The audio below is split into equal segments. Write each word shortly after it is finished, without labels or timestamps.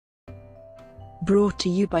Brought to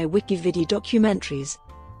you by WikiVidi documentaries.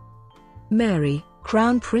 Mary,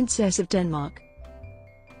 Crown Princess of Denmark.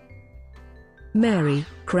 Mary,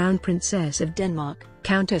 Crown Princess of Denmark,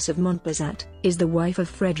 Countess of Monpezat, is the wife of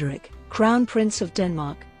Frederik, Crown Prince of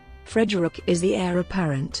Denmark. Frederik is the heir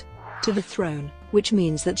apparent to the throne, which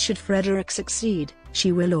means that should Frederik succeed,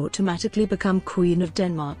 she will automatically become Queen of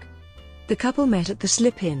Denmark. The couple met at the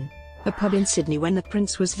Slip Inn, a pub in Sydney, when the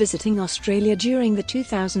prince was visiting Australia during the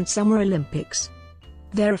 2000 Summer Olympics.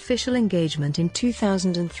 Their official engagement in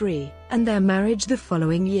 2003, and their marriage the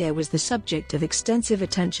following year, was the subject of extensive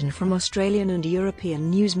attention from Australian and European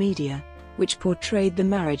news media, which portrayed the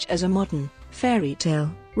marriage as a modern, fairy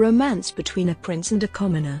tale, romance between a prince and a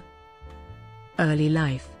commoner. Early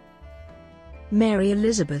life. Mary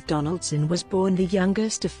Elizabeth Donaldson was born the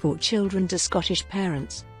youngest of 4 children to Scottish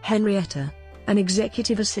parents, Henrietta, an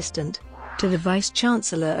executive assistant to the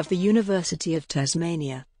Vice-Chancellor of the University of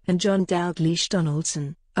Tasmania, and John Dalgleish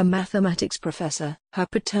Donaldson, a mathematics professor. Her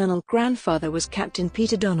paternal grandfather was Captain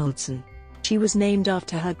Peter Donaldson. She was named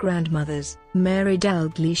after her grandmothers, Mary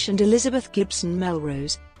Dalgleish and Elizabeth Gibson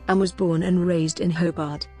Melrose, and was born and raised in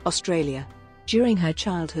Hobart, Australia. During her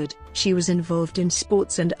childhood, she was involved in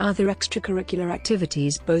sports and other extracurricular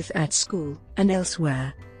activities both at school and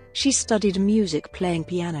elsewhere. She studied music, playing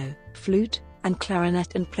piano, flute, and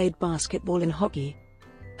clarinet, and played basketball and hockey.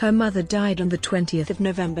 Her mother died on the 20th of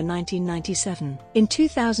November 1997. In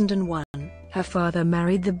 2001, her father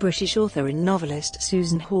married the British author and novelist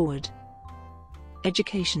Susan Howard.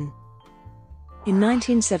 Education. In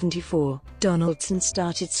 1974, Donaldson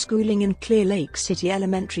started schooling in Clear Lake City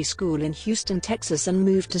Elementary School in Houston, Texas, and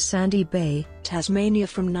moved to Sandy Bay, Tasmania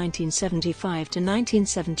from 1975 to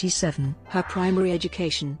 1977. Her primary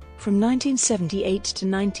education, from 1978 to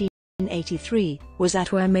 1983, was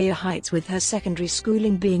at Waimea Heights, with her secondary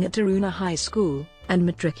schooling being at Taroona High School, and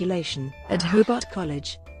matriculation at Hobart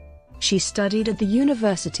College. She studied at the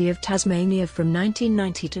University of Tasmania from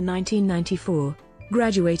 1990 to 1994,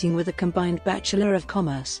 graduating with a combined Bachelor of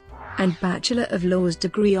Commerce and Bachelor of Laws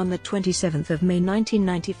degree on the 27th of May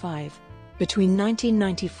 1995. Between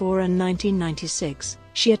 1994 and 1996,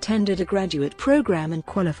 she attended a graduate program and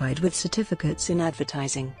qualified with certificates in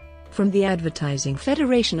advertising from the Advertising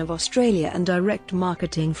Federation of Australia and direct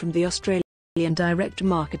marketing from the Australian Direct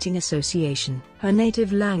Marketing Association. Her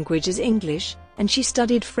native language is English, and she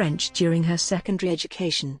studied French during her secondary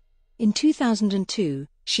education. In 2002,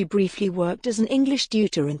 she briefly worked as an English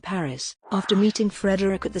tutor in Paris. After meeting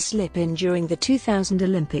Frederik at the Slip Inn during the 2000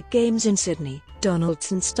 Olympic Games in Sydney,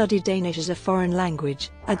 Donaldson studied Danish as a foreign language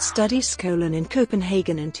at Studieskolen in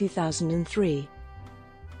Copenhagen in 2003.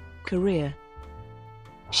 Career.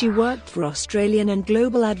 She worked for Australian and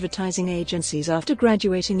global advertising agencies after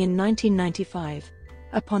graduating in 1995.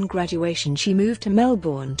 Upon graduation, she moved to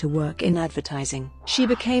Melbourne to work in advertising. She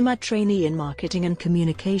became a trainee in marketing and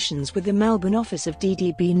communications with the Melbourne office of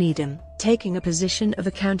DDB Needham, taking a position of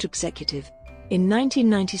account executive. In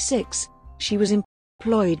 1996, she was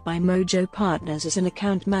employed by Mojo Partners as an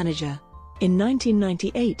account manager. In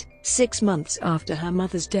 1998, 6 months after her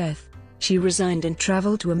mother's death, she resigned and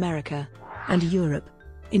travelled to America and Europe.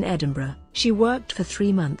 In Edinburgh, she worked for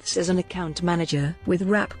 3 months as an account manager with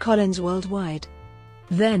Rap Collins Worldwide.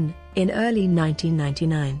 Then, in early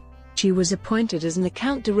 1999, she was appointed as an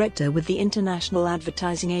account director with the international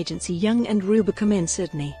advertising agency Young & Rubicam in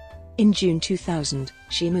Sydney. In June 2000,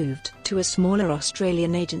 she moved to a smaller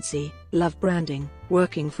Australian agency, Love Branding,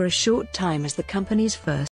 working for a short time as the company's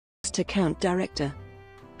first account director.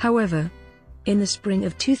 However, in the spring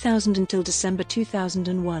of 2000 until December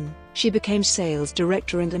 2001, she became sales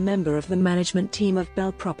director and a member of the management team of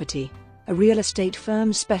Bell Property, a real estate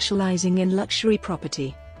firm specializing in luxury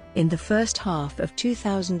property. In the first half of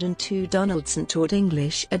 2002, Donaldson taught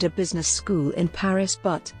English at a business school in Paris,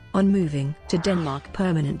 but, on moving to Denmark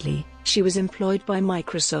permanently, she was employed by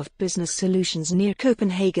Microsoft Business Solutions near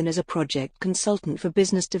Copenhagen as a project consultant for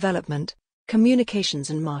business development,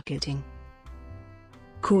 communications and marketing.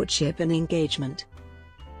 Courtship and engagement.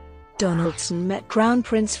 Donaldson met Crown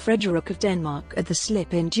Prince Frederik of Denmark at the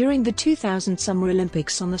Slip Inn during the 2000 Summer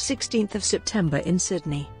Olympics on the 16th of September in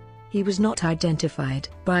Sydney. He was not identified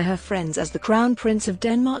by her friends as the Crown Prince of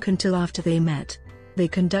Denmark until after they met. They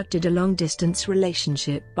conducted a long-distance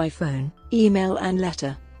relationship by phone, email and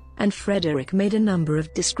letter, and Frederik made a number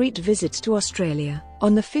of discreet visits to Australia.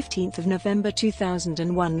 On the 15th of November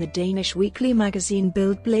 2001, the Danish weekly magazine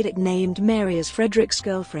Billed named Mary as Frederik's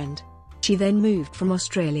girlfriend. She then moved from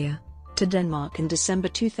Australia to Denmark in December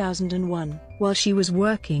 2001, while she was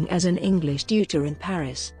working as an English tutor in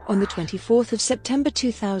Paris. On the 24th of September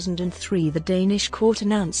 2003, the Danish court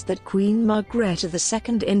announced that Queen Margrethe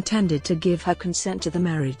II intended to give her consent to the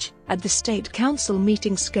marriage. At the State Council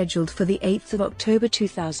meeting scheduled for the 8th of October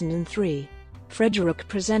 2003, Frederik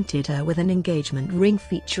presented her with an engagement ring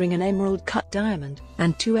featuring an emerald-cut diamond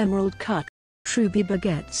and 2 emerald-cut ruby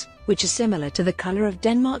baguettes, which is similar to the color of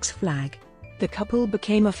Denmark's flag. The couple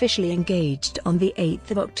became officially engaged on the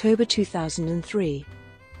 8th of October 2003.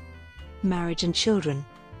 Marriage and children.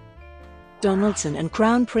 Donaldson and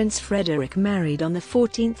Crown Prince Frederik married on the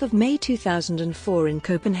 14th of May 2004 in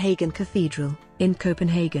Copenhagen Cathedral, in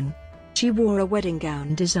Copenhagen. She wore a wedding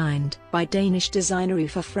gown designed by Danish designer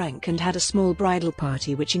Uffe Frank and had a small bridal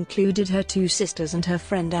party which included her 2 sisters and her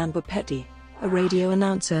friend Amber Petty, a radio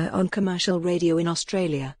announcer on commercial radio in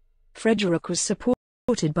Australia. Frederik was supported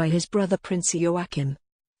by his brother Prince Joachim.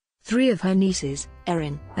 3 of her nieces,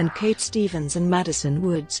 Erin and Kate Stevens and Madison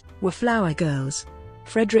Woods, were flower girls.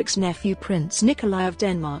 Frederik's nephew Prince Nikolai of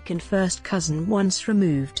Denmark and first cousin once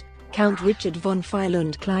removed, Count Richard von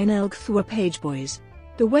Filund Kleinelgth, were pageboys.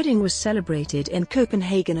 The wedding was celebrated in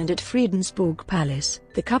Copenhagen and at Fredensborg Palace.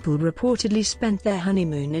 The couple reportedly spent their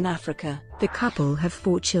honeymoon in Africa. The couple have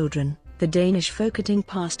 4 children. The Danish Folketing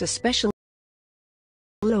passed a special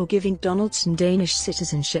law giving Donaldson Danish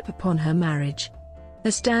citizenship upon her marriage,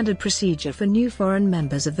 a standard procedure for new foreign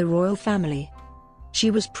members of the royal family.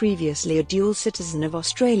 She was previously a dual citizen of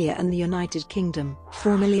Australia and the United Kingdom.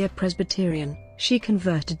 Formerly a Presbyterian, she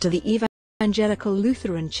converted to the Evangelical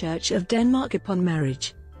Lutheran Church of Denmark upon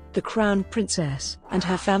marriage. The Crown Princess and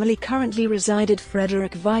her family currently reside at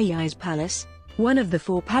Frederik Vejers Palace, one of the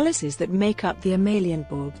 4 palaces that make up the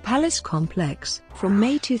Amalienborg Palace complex. From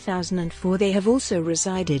May 2004 they have also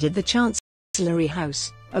resided at the Chancellery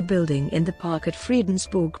House, a building in the park at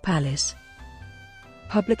Fredensborg Palace.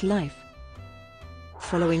 Public life.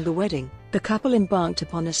 Following the wedding, the couple embarked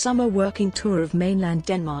upon a summer working tour of mainland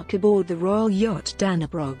Denmark aboard the royal yacht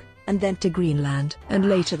Dannebrog, and then to Greenland, and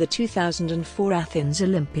later the 2004 Athens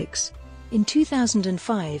Olympics. In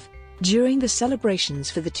 2005, during the celebrations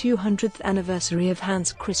for the 200th anniversary of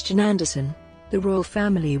Hans Christian Andersen, the royal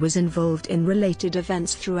family was involved in related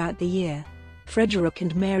events throughout the year. Frederik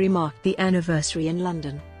and Mary marked the anniversary in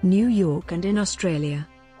London, New York and in Australia,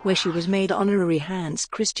 where she was made honorary Hans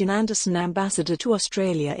Christian Andersen Ambassador to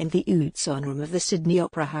Australia in the Utzon Room of the Sydney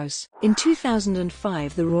Opera House. In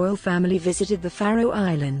 2005 the royal family visited the Faroe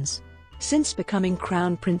Islands. Since becoming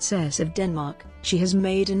Crown Princess of Denmark, she has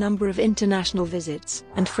made a number of international visits,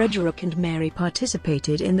 and Frederik and Mary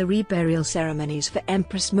participated in the reburial ceremonies for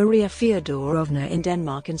Empress Maria Feodorovna in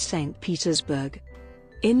Denmark and St. Petersburg.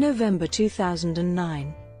 In November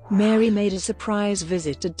 2009, Mary made a surprise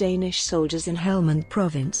visit to Danish soldiers in Helmand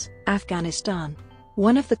Province, Afghanistan.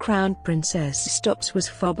 One of the Crown Princess stops was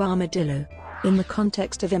Fob Armadillo. In the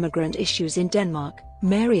context of immigrant issues in Denmark,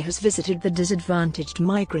 Mary has visited the disadvantaged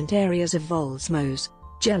migrant areas of Voldsmose,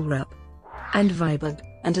 Gellerup, and Viborg,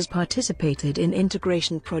 and has participated in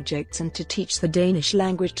integration projects and to teach the Danish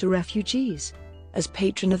language to refugees. As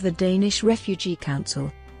patron of the Danish Refugee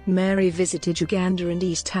Council, Mary visited Uganda and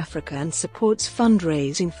East Africa and supports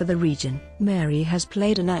fundraising for the region. Mary has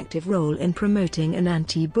played an active role in promoting an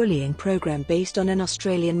anti-bullying program based on an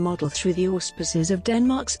Australian model through the auspices of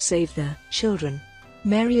Denmark's Save the Children.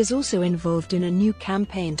 Mary is also involved in a new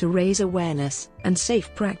campaign to raise awareness and safe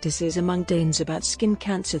practices among Danes about skin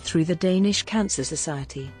cancer through the Danish Cancer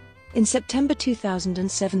Society. In September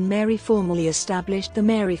 2007 Mary formally established the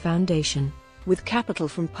Mary Foundation, with capital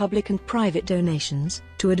from public and private donations,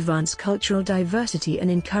 to advance cultural diversity and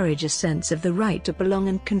encourage a sense of the right to belong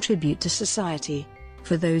and contribute to society.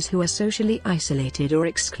 For those who are socially isolated or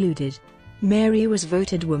excluded, Mary was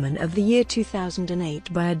voted Woman of the Year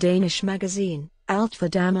 2008 by a Danish magazine, Alt for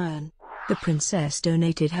Dammeren. The princess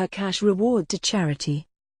donated her cash reward to charity.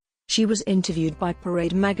 She was interviewed by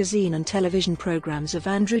Parade magazine and television programs of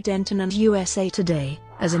Andrew Denton and USA Today.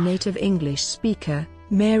 As a native English speaker,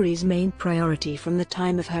 Mary's main priority from the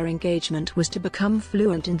time of her engagement was to become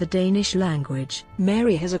fluent in the Danish language.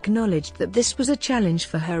 Mary has acknowledged that this was a challenge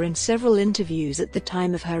for her in several interviews at the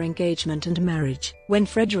time of her engagement and marriage. When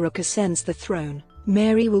Frederik ascends the throne,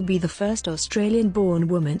 Mary will be the first Australian-born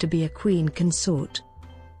woman to be a queen consort.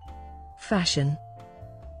 Fashion.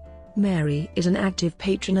 Mary is an active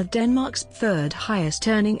patron of Denmark's third highest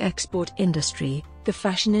earning export industry, the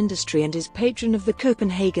fashion industry, and is patron of the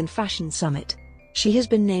Copenhagen Fashion Summit. She has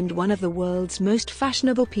been named one of the world's most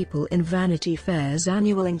fashionable people in Vanity Fair's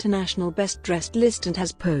annual International Best Dressed list and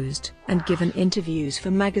has posed and given interviews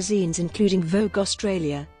for magazines including Vogue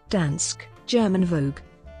Australia, Dansk, German Vogue,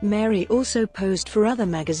 Mary also posed for other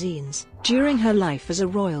magazines during her life as a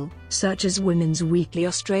royal, such as Women's Weekly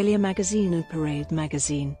Australia magazine and Parade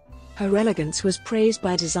magazine. Her elegance was praised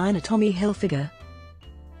by designer Tommy Hilfiger.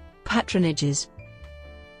 Patronages.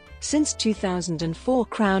 Since 2004,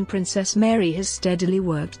 Crown Princess Mary has steadily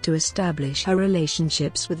worked to establish her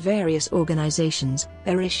relationships with various organizations,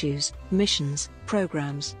 their issues, missions,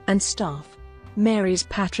 programs, and staff. Mary's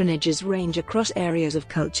patronages range across areas of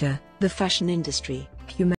culture, the fashion industry,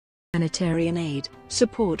 humanitarian aid,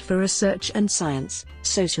 support for research and science,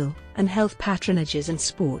 social and health patronages and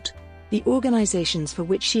sport. The organizations for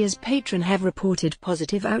which she is patron have reported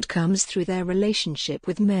positive outcomes through their relationship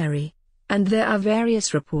with Mary. And there are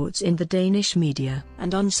various reports in the Danish media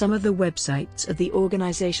and on some of the websites of the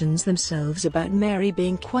organizations themselves about Mary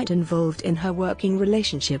being quite involved in her working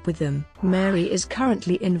relationship with them. Mary is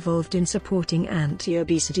currently involved in supporting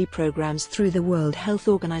anti-obesity programs through the World Health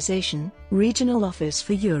Organization, Regional Office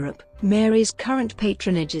for Europe. Mary's current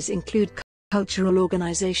patronages include cultural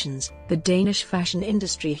organizations, the Danish fashion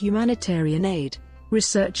industry, humanitarian aid,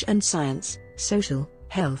 research and science, social,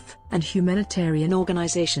 health and humanitarian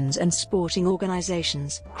organizations and sporting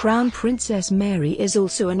organizations. Crown Princess Mary is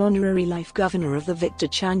also an honorary life governor of the Victor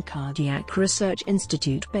Chang Cardiac Research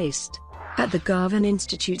Institute based at the Garvan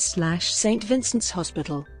Institute/St Vincent's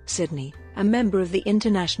Hospital, Sydney, a member of the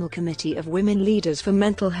International Committee of Women Leaders for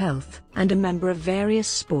Mental Health, and a member of various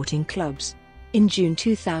sporting clubs. In June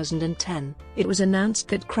 2010, it was announced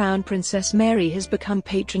that Crown Princess Mary has become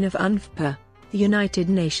patron of UNFPA, the United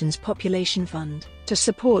Nations Population Fund, to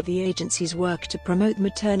support the agency's work to promote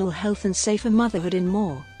maternal health and safer motherhood in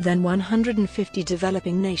more than 150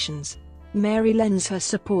 developing nations. Mary lends her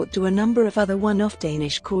support to a number of other one-off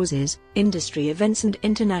Danish causes, industry events and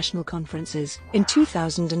international conferences. In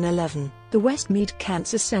 2011, the Westmead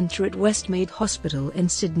Cancer Centre at Westmead Hospital in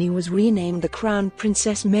Sydney was renamed the Crown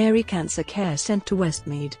Princess Mary Cancer Care Centre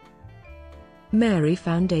Westmead. Mary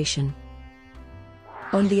Foundation.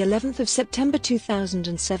 On the 11th of September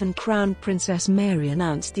 2007, Crown Princess Mary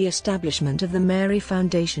announced the establishment of the Mary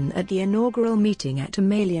Foundation at the inaugural meeting at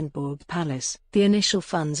Amalienborg Palace. The initial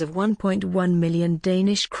funds of 1.1 million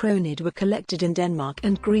Danish kroner were collected in Denmark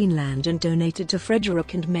and Greenland and donated to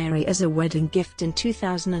Frederik and Mary as a wedding gift in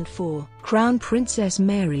 2004. Crown Princess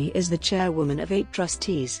Mary is the chairwoman of 8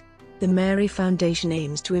 trustees. The Mary Foundation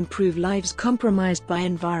aims to improve lives compromised by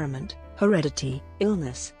environment, heredity,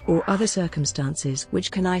 illness, or other circumstances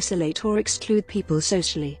which can isolate or exclude people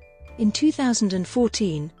socially. In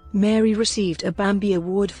 2014, Mary received a Bambi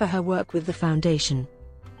Award for her work with the foundation.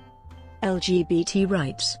 LGBT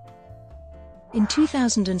rights. In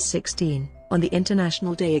 2016, on the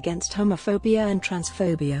International Day Against Homophobia and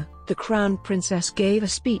Transphobia, the Crown Princess gave a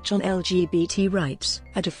speech on LGBT rights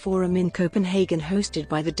at a forum in Copenhagen hosted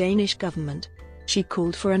by the Danish government. She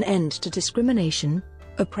called for an end to discrimination,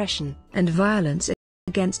 oppression, and violence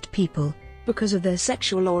against people because of their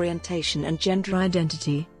sexual orientation and gender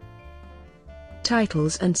identity.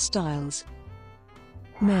 Titles and styles.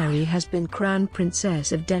 Mary has been Crown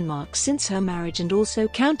Princess of Denmark since her marriage and also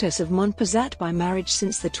Countess of Monpezat by marriage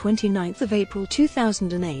since the 29th of April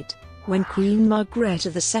 2008, when Queen Margrethe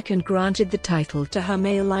II granted the title to her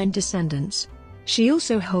male line descendants. She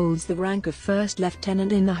also holds the rank of First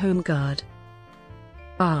Lieutenant in the Home Guard.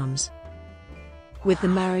 Arms. With the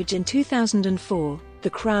marriage in 2004, the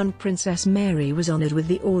Crown Princess Mary was honored with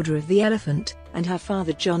the Order of the Elephant, and her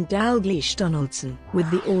father John Dalglish Donaldson with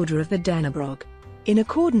the Order of the Dannebrog. In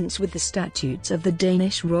accordance with the statutes of the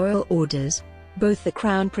Danish royal orders, both the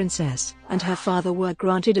Crown Princess and her father were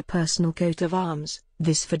granted a personal coat of arms,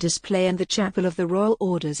 this for display in the chapel of the royal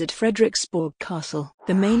orders at Frederiksborg Castle.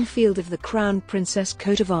 The main field of the Crown Princess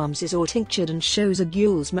coat of arms is or-tinctured and shows a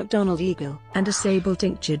gules MacDonald eagle and a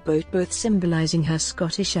sable-tinctured boat, both symbolizing her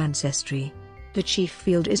Scottish ancestry. The chief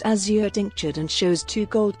field is azure-tinctured and shows 2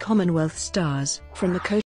 gold Commonwealth stars from the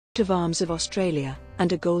coat of arms of Australia,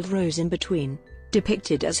 and a gold rose in between,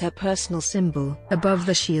 depicted as her personal symbol. Above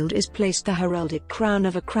the shield is placed the heraldic crown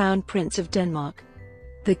of a Crown Prince of Denmark.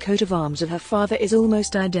 The coat of arms of her father is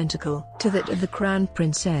almost identical to that of the Crown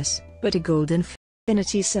Princess, but a gold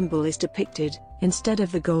infinity symbol is depicted, instead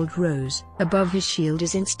of the gold rose. Above his shield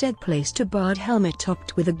is instead placed a barred helmet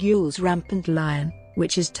topped with a gules rampant lion,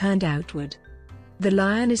 which is turned outward. The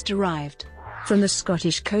lion is derived from the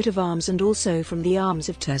Scottish coat of arms and also from the arms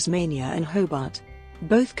of Tasmania and Hobart.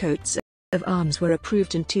 Both coats of arms were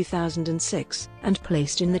approved in 2006 and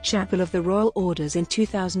placed in the Chapel of the Royal Orders in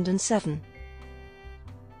 2007.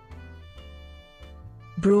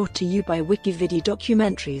 Brought to you by WikiVidi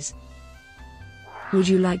documentaries. Would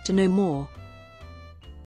you like to know more?